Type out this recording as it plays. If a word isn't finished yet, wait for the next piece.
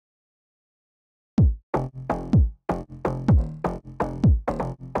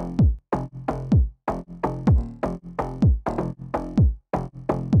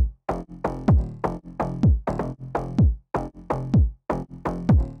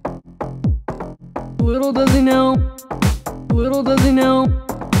Little does he know, little does he know,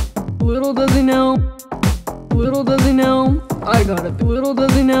 little does he know, little does he know, I got it. Little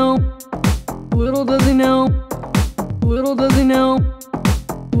does he know, little does he know, little does he know,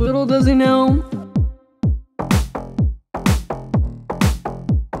 little does he know.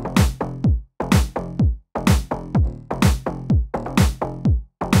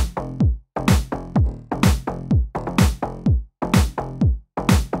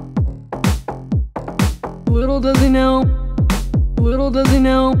 Little does he know, little does he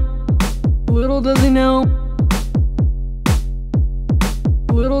know, little does he know,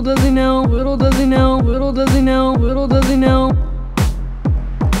 little does he know, little does he know, little does he know, little does he know,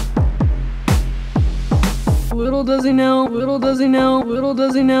 little does he know, little does he know, little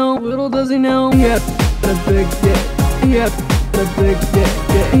does he know, little does he know. Yep, the big dick. Yep, the big dick.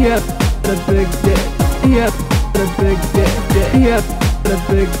 Yep, the big dick. Yep, the big dick. Yep, the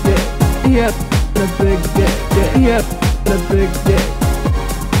big dick. Yep, the big dick. Yep, the big dick.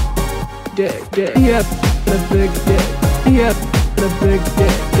 Dick. Yep, the big dick. Yep, the big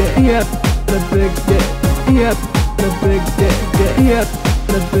dick. Yep, the big dick. Yep, the big dick. Yep,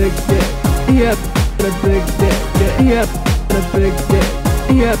 the big dick. Yep, the big dick. Yep, the big dick.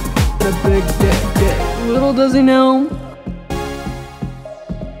 Yep, the big dick. Little does he know,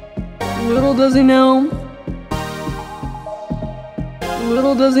 little does he know,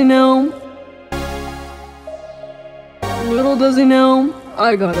 little does he know, little does he know,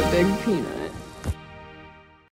 I got a big penis.